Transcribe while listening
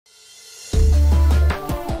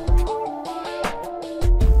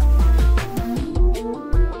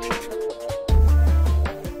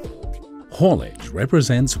Haulage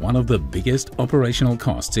represents one of the biggest operational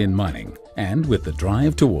costs in mining, and with the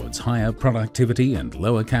drive towards higher productivity and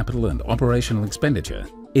lower capital and operational expenditure,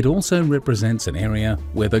 it also represents an area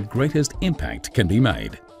where the greatest impact can be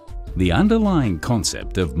made. The underlying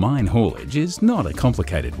concept of mine haulage is not a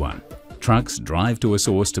complicated one. Trucks drive to a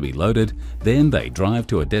source to be loaded, then they drive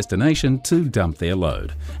to a destination to dump their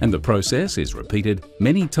load, and the process is repeated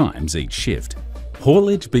many times each shift.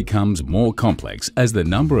 Haulage becomes more complex as the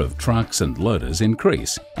number of trucks and loaders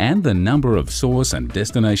increase and the number of source and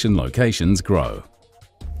destination locations grow.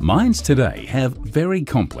 Mines today have very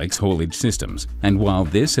complex haulage systems, and while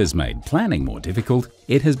this has made planning more difficult,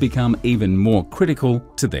 it has become even more critical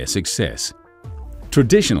to their success.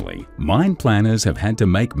 Traditionally, mine planners have had to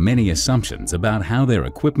make many assumptions about how their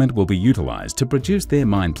equipment will be utilized to produce their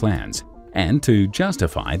mine plans and to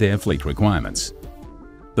justify their fleet requirements.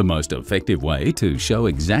 The most effective way to show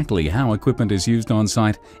exactly how equipment is used on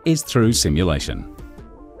site is through simulation.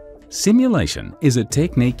 Simulation is a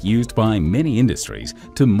technique used by many industries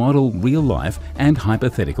to model real-life and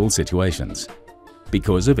hypothetical situations.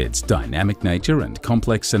 Because of its dynamic nature and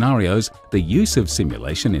complex scenarios, the use of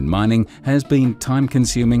simulation in mining has been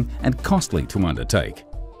time-consuming and costly to undertake.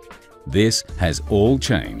 This has all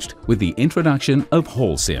changed with the introduction of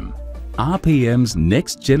HAULSIM, RPM's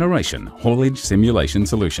next-generation haulage simulation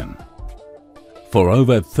solution. For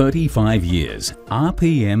over 35 years,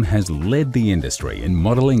 RPM has led the industry in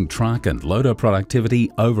modeling truck and loader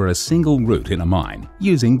productivity over a single route in a mine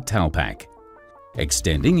using TALPAC.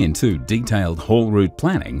 Extending into detailed haul route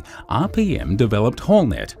planning, RPM developed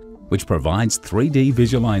HaulNet, which provides 3D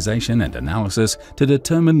visualization and analysis to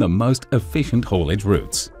determine the most efficient haulage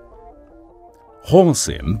routes.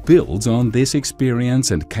 HAULSIM builds on this experience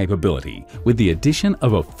and capability with the addition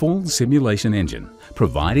of a full simulation engine,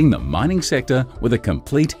 providing the mining sector with a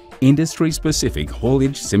complete industry-specific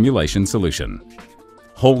haulage simulation solution.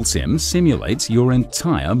 HAULSIM simulates your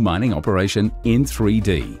entire mining operation in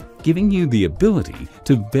 3D, giving you the ability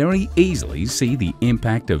to very easily see the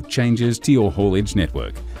impact of changes to your haulage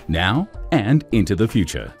network, now and into the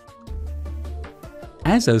future.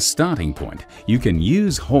 As a starting point, you can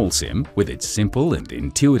use HAULSIM with its simple and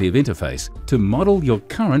intuitive interface to model your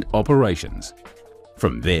current operations.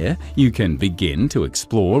 From there, you can begin to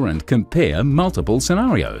explore and compare multiple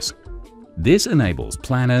scenarios. This enables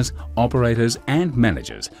planners, operators, and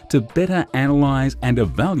managers to better analyze and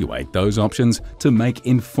evaluate those options to make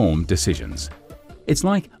informed decisions. It's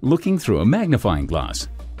like looking through a magnifying glass.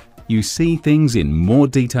 You see things in more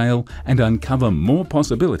detail and uncover more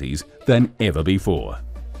possibilities than ever before.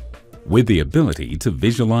 With the ability to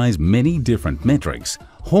visualize many different metrics,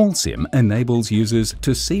 HAULSIM enables users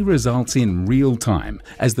to see results in real time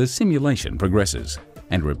as the simulation progresses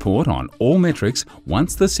and report on all metrics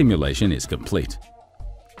once the simulation is complete.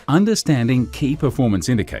 Understanding key performance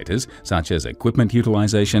indicators such as equipment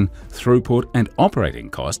utilization, throughput, and operating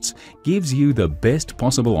costs gives you the best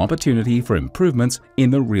possible opportunity for improvements in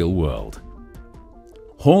the real world.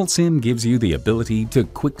 HAULSIM gives you the ability to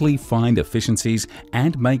quickly find efficiencies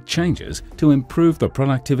and make changes to improve the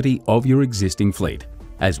productivity of your existing fleet,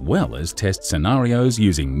 as well as test scenarios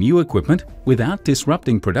using new equipment without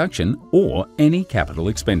disrupting production or any capital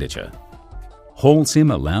expenditure.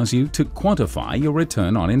 HAULSIM allows you to quantify your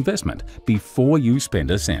return on investment before you spend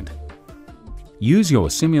a cent. Use your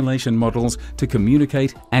simulation models to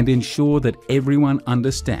communicate and ensure that everyone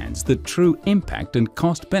understands the true impact and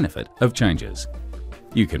cost-benefit of changes.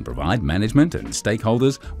 You can provide management and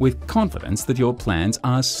stakeholders with confidence that your plans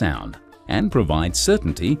are sound and provide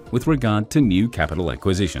certainty with regard to new capital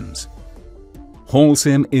acquisitions.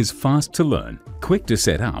 HAULSIM is fast to learn, quick to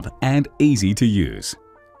set up, and easy to use.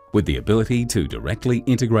 With the ability to directly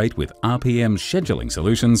integrate with RPM scheduling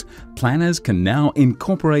solutions, planners can now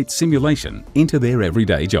incorporate simulation into their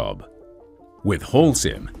everyday job. With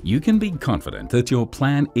HAULSIM, you can be confident that your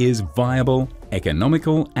plan is viable,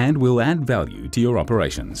 economical, and will add value to your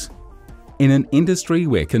operations. In an industry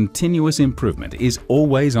where continuous improvement is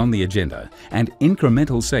always on the agenda and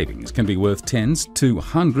incremental savings can be worth tens to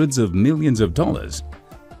hundreds of millions of dollars,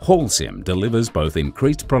 HAULSIM delivers both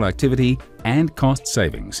increased productivity and cost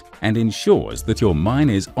savings and ensures that your mine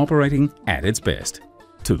is operating at its best.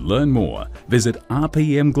 To learn more, visit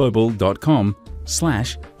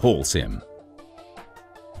rpmglobal.com/HAULSIM.